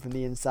Federation from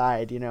the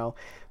inside,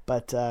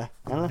 But I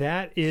don't know.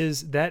 That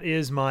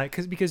is my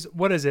because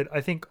what is it?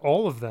 I think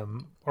all of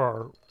them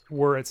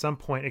were at some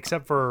point,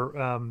 except for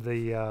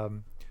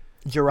the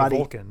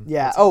Vulcan.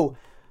 Yeah.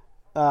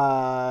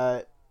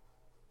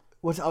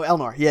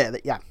 Elnor.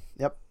 Yeah.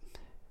 Yep.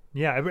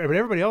 Yeah, but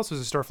everybody else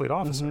was a Starfleet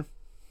officer,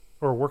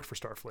 or worked for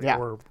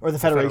Starfleet, or the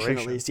Federation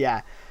at least.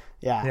 Yeah.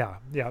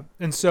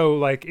 And so,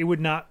 like, it would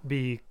not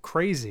be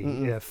crazy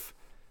if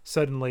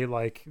suddenly,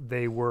 like,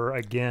 they were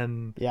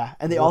again. Yeah,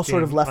 and they all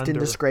sort of left in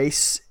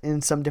disgrace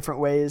in some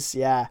different ways.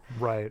 Yeah.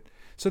 Right.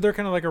 So they're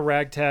kind of like a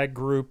ragtag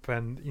group,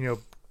 and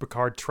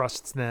Picard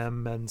trusts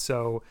them, and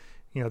so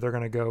they're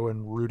going to go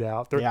and root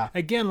out.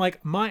 Again, like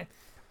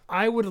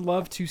I would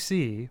love to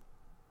see.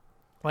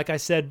 Like I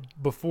said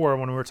before,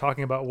 when we were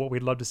talking about what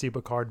we'd love to see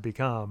Picard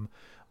become,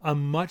 a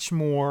much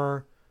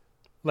more,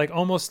 like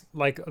almost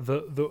like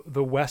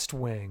the West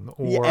Wing,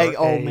 or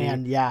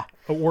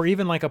or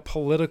even like a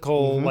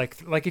political,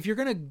 like if you're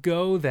gonna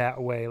go that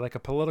way, like a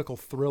political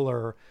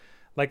thriller,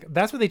 like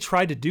that's what they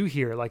tried to do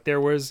here. Like there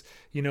were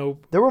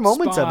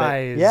moments of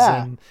it,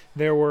 and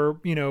there were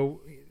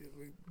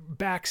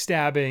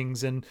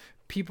backstabbings and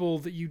people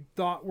that you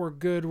thought were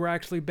good were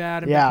actually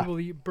bad, and people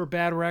that were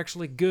bad were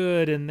actually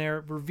good, and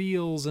their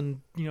reveals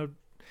and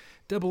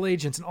double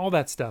agents and all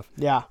that stuff.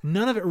 Yeah,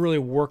 none of it really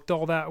worked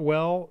all that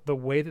well the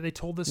way that they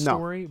told this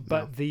story.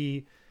 But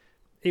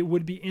it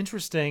would be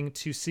interesting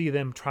to see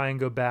them try and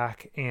go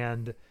back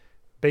and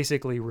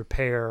basically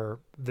repair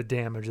the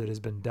damage that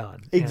has been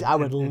done. I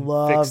would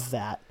love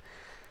that,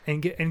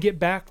 and get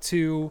back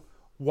to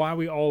why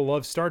we all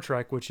love Star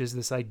Trek, which is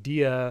this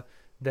idea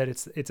that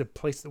it's a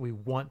place that we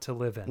want to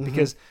live in,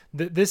 because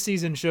this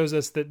season shows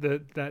us that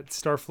that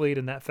Starfleet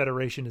and that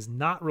Federation is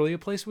not really a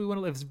place we want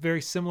to live. It's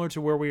very similar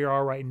to where we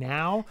are right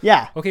now.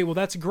 Yeah. Okay, well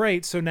that's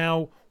great. So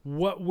now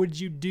what would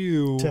you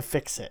do to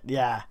fix it?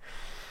 Yeah.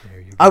 There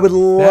you go. I would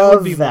love that.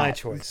 Would be my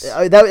choice.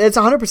 It's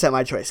 100%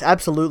 my choice.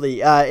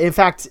 Absolutely. In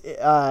fact,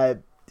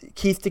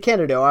 Keith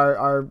DeCandido,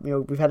 our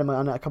we've had him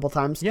on a couple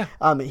times. Yeah.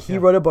 He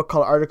wrote a book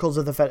called Articles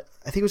of the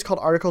I think it was called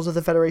Articles of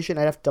the Federation.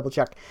 I'd have to double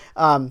check.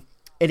 And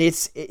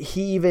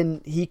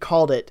he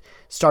called it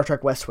Star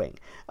Trek West Wing.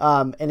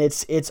 And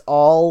it's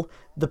all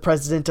the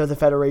president of the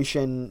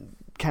Federation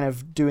kind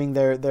of doing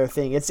their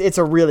thing. It's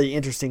a really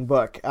interesting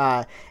book.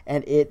 And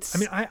it's, I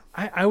mean,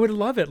 I would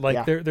love it.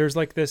 Like there's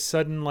like this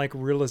sudden like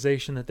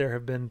realization that there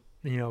have been,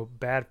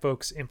 bad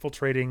folks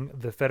infiltrating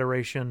the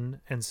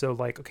Federation. And so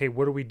like, okay,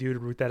 what do we do to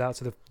root that out?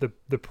 So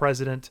the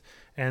president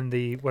and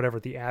the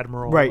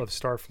admiral of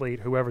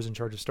Starfleet, whoever's in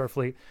charge of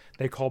Starfleet,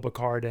 they call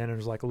Picard in and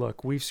is like,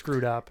 look, we've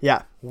screwed up.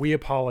 Yeah. We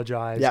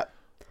apologize. Yeah.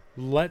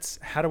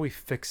 How do we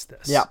fix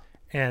this? Yeah.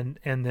 And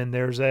then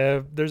there's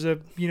a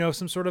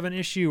some sort of an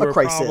issue or a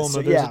crisis, problem,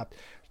 or there's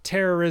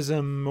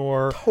terrorism,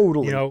 or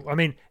totally. I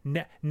mean,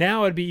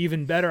 now it'd be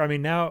even better. I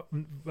mean,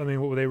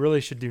 what they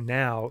really should do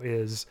now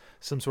is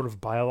some sort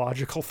of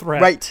biological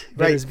threat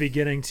that is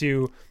beginning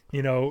to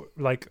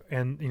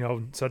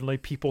suddenly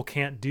people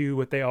can't do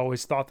what they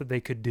always thought that they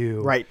could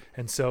do. Right.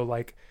 And so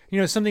like,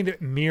 something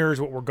that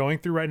mirrors what we're going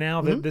through right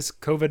now, that this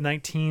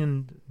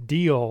COVID-19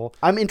 deal.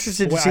 I'm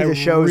interested to see the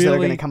shows that are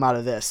going to come out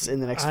of this in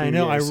the next few years. I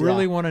know. I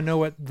really want to know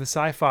what the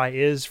sci-fi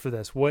is for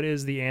this. What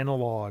is the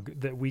analog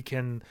that we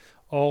can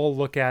all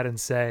look at and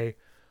say,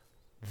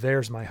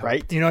 there's my hope.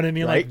 Right. You know what I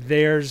mean? Right. Like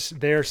there's,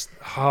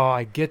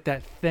 I get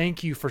that.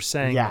 Thank you for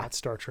saying that,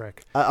 Star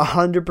Trek.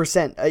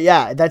 100%.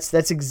 Yeah,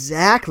 that's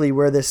exactly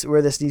where this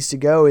needs to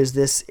go. Is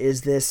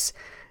this?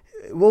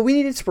 Well, we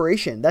need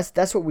inspiration.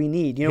 That's what we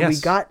need.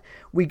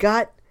 We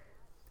got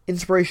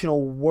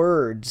inspirational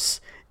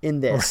words in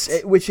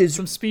this, which is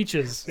some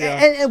speeches,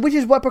 and which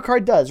is what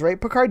Picard does, right?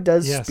 Picard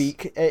does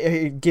speak,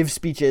 give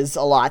speeches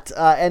a lot,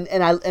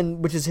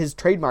 and which is his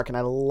trademark, and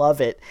I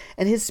love it.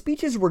 And his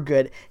speeches were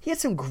good. He had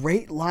some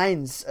great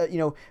lines.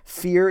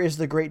 Fear is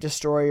the great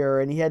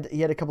destroyer, and he had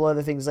a couple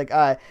other things like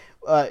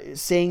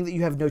saying that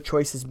you have no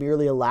choice is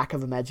merely a lack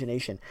of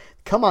imagination.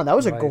 Come on, that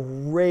was a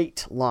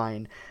great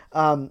line.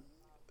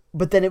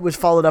 But then it was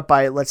followed up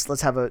by let's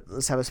have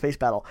a space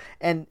battle,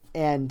 and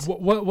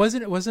what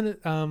wasn't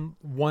it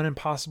one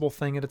impossible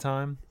thing at a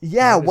time?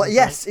 Yeah.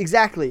 Yes,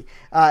 exactly.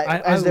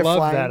 I love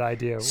flying. that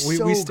idea.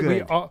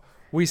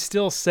 We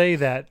still say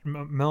that.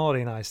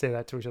 Melody and I say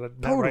that to each other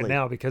right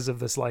now because of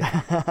this like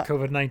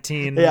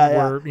COVID-19,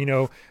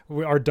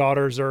 where our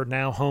daughters are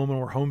now home and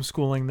we're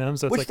homeschooling them.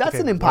 So it's that's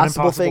an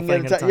impossible thing.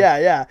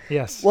 Yeah.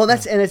 Yes. Well,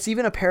 and it's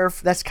even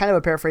that's kind of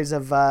a paraphrase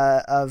of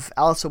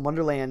Alice in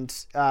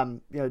Wonderland.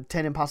 10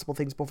 Impossible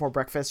Things Before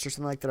Breakfast or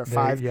something like that, or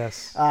 5.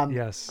 Yes.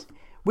 Yes.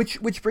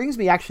 Which brings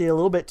me actually a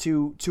little bit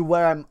to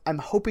where I'm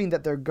hoping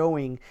that they're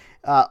going.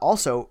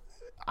 Also,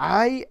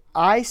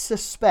 I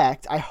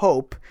suspect, I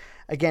hope.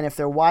 Again, if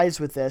they're wise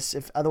with this,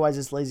 if otherwise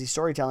it's lazy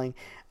storytelling,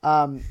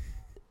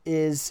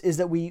 is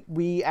that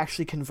we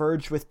actually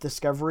converge with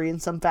Discovery in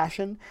some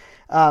fashion,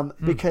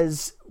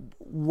 because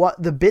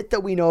what the bit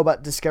that we know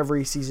about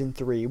Discovery season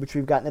 3, which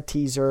we've gotten a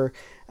teaser,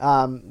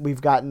 we've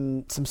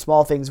gotten some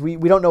small things. We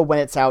don't know when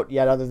it's out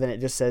yet, other than it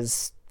just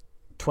says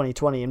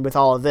 2020. And with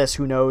all of this,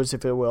 who knows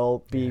if it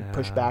will be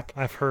pushed back?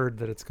 I've heard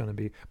that it's going to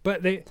be,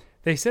 but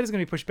They said it's going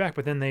to be pushed back,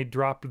 but then they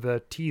dropped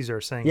the teaser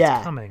saying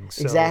it's coming.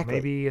 So exactly.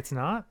 Maybe it's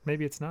not.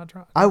 Maybe it's not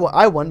dropped.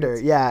 I wonder.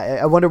 Yeah,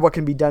 I wonder what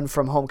can be done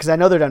from home, because I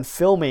know they're done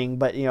filming,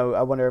 but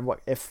I wonder what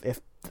if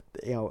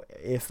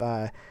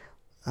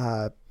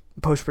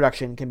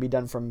post-production can be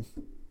done from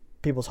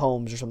people's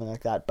homes or something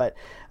like that. But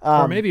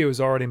or maybe it was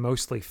already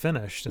mostly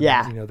finished. And,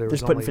 there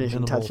was only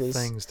finishing minimal touches.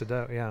 Things to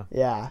do. Yeah.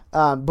 Yeah.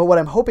 But what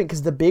I'm hoping,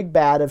 because the big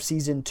bad of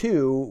season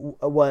 2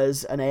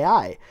 was an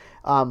AI,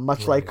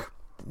 much like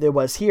there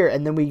was here,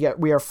 and then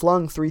we are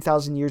flung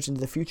 3,000 years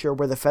into the future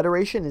where the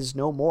Federation is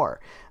no more.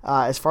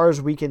 As far as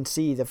we can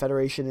see, the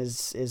Federation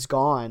is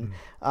gone.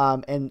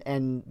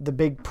 And the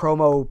big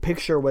promo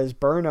picture was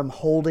Burnham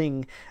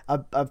holding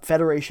a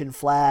Federation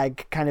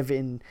flag kind of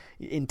in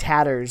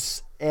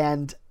tatters,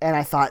 and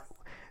I thought,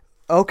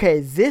 okay,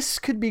 this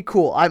could be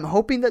cool. I'm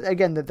hoping that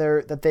again that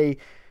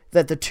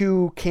the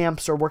two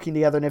camps are working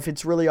together, and if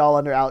it's really all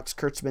under Alex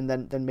Kurtzman,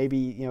 then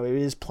maybe it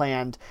is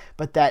planned,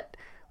 but that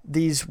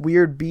these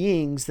weird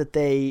beings that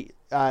they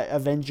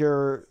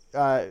Avenger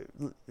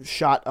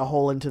shot a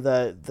hole into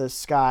the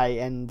sky,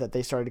 and that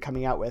they started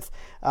coming out with,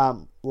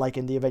 like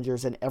in the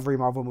Avengers and every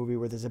Marvel movie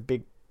where there's a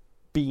big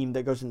beam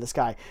that goes in the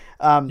sky.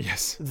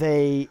 Yes.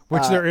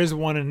 Which there is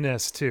one in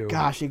this too.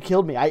 Gosh, you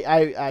killed me.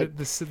 The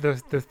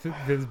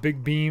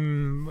big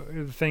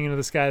beam thing into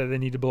the sky that they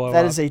need to blow up.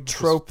 That is a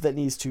trope that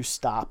needs to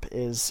stop.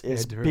 Is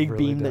big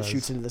beam that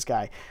shoots into the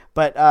sky.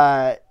 But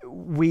that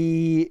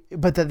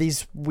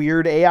these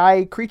weird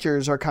AI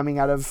creatures are coming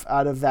out of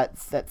that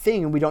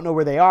thing, and we don't know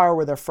where they are,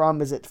 where they're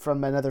from. Is it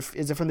from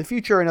the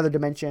future, another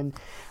dimension?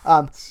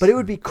 But it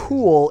would be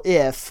cool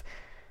if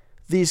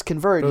these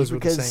converge those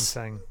because were the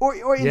same thing.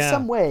 or in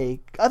some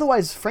way.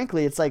 Otherwise,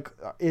 frankly, it's like,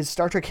 is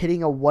Star Trek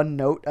hitting a one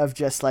note of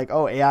just like,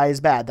 oh, AI is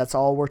bad. That's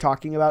all we're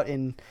talking about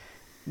in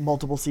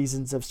multiple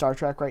seasons of Star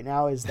Trek right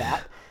now is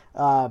that.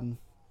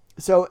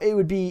 So it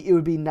would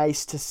be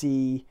nice to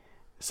see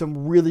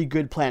some really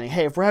good planning.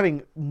 Hey, if we're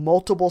having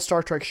multiple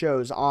Star Trek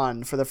shows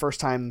on for the first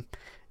time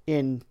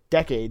in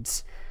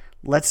decades,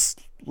 let's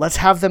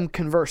have them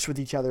converse with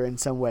each other in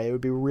some way. It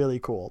would be really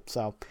cool.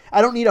 So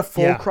I don't need a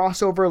full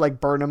crossover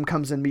like Burnham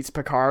comes and meets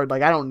Picard.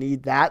 Like I don't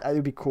need that. It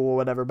would be cool,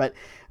 whatever. But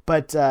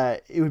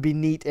it would be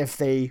neat if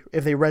they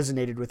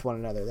resonated with one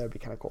another. That would be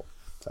kind of cool.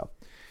 So.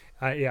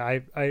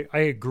 I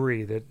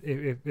agree that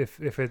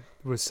if it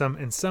was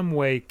in some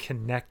way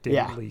connected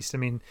at least. I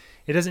mean,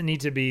 it doesn't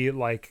need to be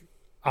like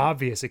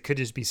obvious. It could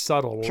just be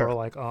subtle. Sure. Or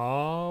like,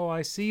 oh,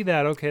 I see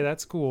that. Okay,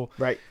 that's cool.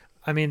 Right.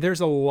 I mean, there's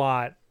a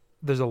lot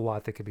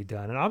that could be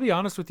done. And I'll be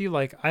honest with you,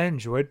 like I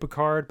enjoyed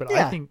Picard, but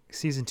I think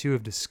season 2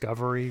 of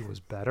Discovery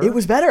was better. It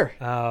was better.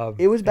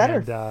 It was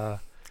better.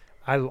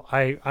 And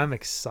I'm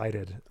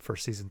excited for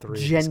season 3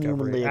 of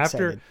Genuinely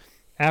Discovery. excited.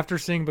 After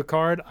seeing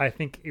Picard, I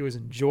think it was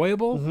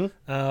enjoyable,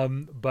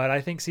 Mm-hmm. but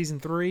I think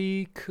season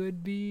 3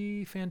 could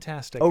be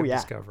fantastic.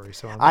 Discovery,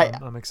 so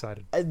I'm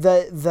excited.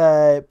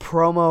 The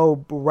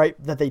promo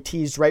that they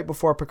teased right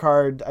before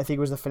Picard, I think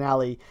it was the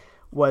finale,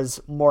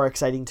 was more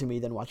exciting to me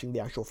than watching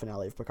the actual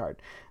finale of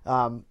Picard,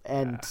 and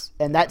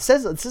that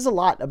says a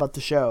lot about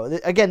the show.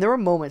 Again, there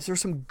were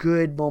some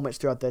good moments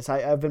throughout this.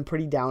 I've been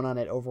pretty down on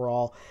it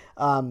overall,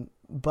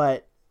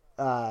 but.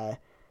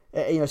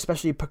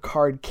 Especially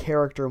Picard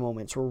character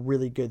moments were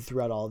really good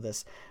throughout all of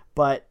this.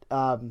 But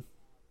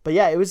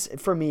yeah, it was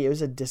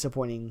a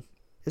disappointing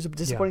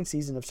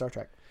season of Star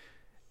Trek.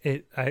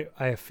 I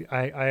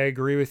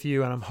agree with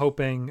you, and I'm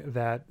hoping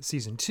that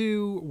season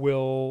 2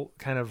 will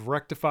kind of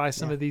rectify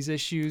some of these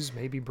issues.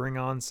 Maybe bring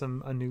on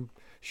a new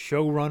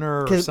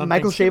showrunner or something.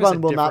 Michael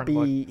Chabon will not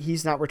be.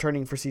 He's not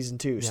returning for season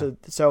 2. Yeah.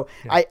 So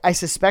I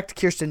suspect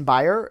Kirsten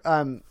Beyer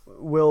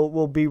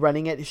will be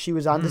running it. She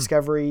was on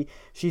Discovery.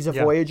 She's a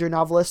Voyager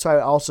novelist, so I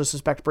also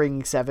suspect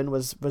bringing Seven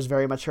was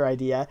very much her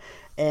idea.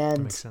 And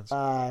that makes sense.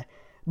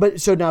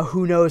 But so now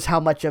who knows how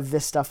much of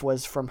this stuff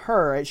was from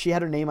her? She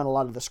had her name on a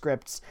lot of the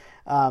scripts.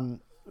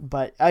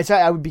 But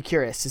I would be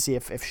curious to see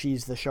if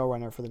she's the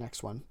showrunner for the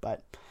next one.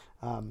 But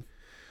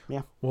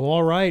yeah. Well,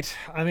 all right.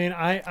 I mean,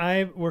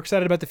 we're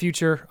excited about the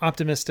future.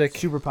 Optimistic.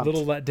 Super pumped. A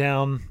little let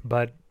down,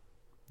 but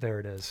there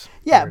it is.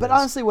 Yeah, but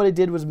honestly, what it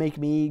did was make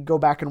me go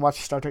back and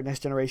watch Star Trek Next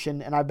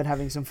Generation, and I've been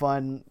having some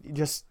fun.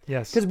 Because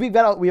we've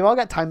all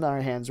got time on our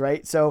hands,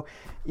 right? So,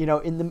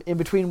 in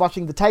between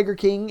watching The Tiger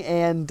King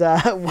and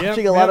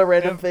watching a lot of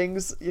random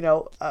things,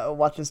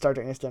 watching Star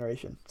Trek Next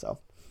Generation. So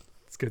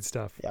it's good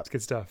stuff. Yeah, it's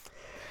good stuff.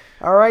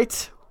 All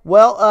right.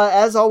 Well,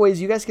 as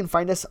always, you guys can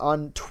find us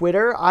on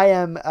Twitter. I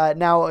am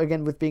now,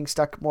 again, with being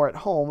stuck more at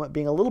home,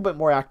 being a little bit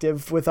more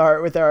active with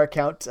our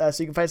account. So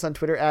you can find us on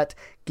Twitter at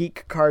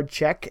Geek Card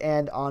Check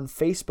and on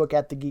Facebook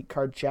at the Geek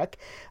Card Check.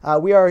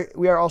 We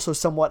are also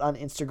somewhat on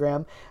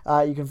Instagram.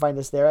 You can find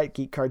us there at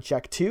Geek Card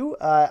Check 2.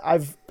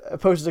 I've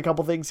posted a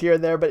couple things here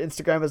and there, but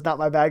Instagram is not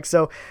my bag,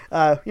 so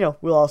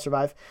we'll all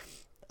survive.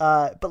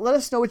 But let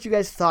us know what you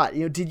guys thought.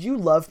 Did you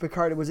love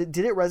Picard?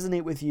 Did it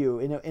resonate with you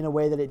in a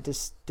way that it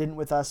just didn't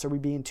with us? Are we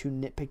being too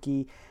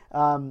nitpicky?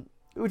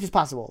 Which is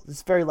possible.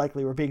 It's very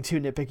likely we're being too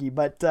nitpicky,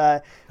 but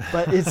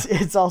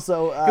it's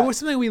also it was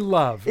something we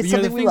love. It's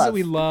something the things that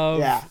we love.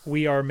 Yeah.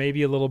 We are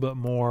maybe a little bit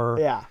more.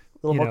 Yeah,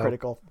 a little more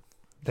critical.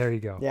 There you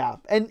go. Yeah,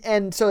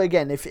 and so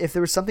again, if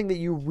there was something that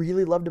you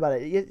really loved about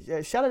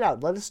it, shout it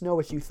out. Let us know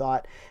what you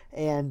thought,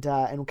 and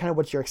kind of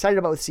what you're excited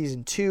about with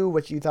season 2,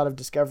 what you thought of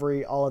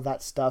Discovery, all of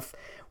that stuff.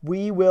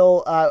 We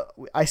will,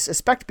 I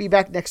suspect, be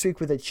back next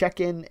week with a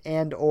check-in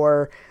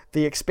and/or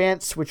The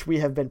Expanse, which we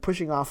have been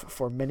pushing off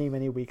for many,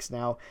 many weeks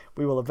now.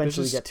 We will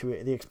eventually get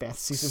to The Expanse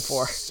season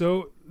 4.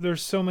 So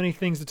there's so many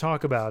things to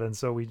talk about, and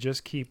so we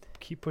just keep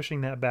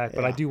pushing that back.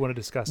 But I do want to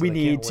discuss it. We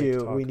need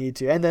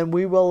to, and then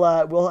we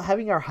will.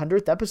 Having our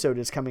 100th episode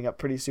is coming up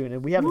pretty soon,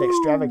 and we have an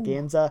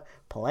extravaganza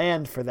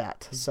planned for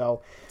that.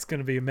 So it's going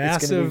to be a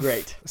massive,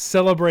 great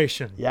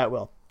celebration. Yeah, it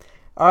will.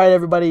 All right,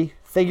 everybody.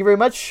 Thank you very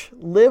much.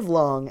 Live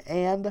long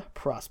and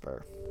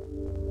prosper.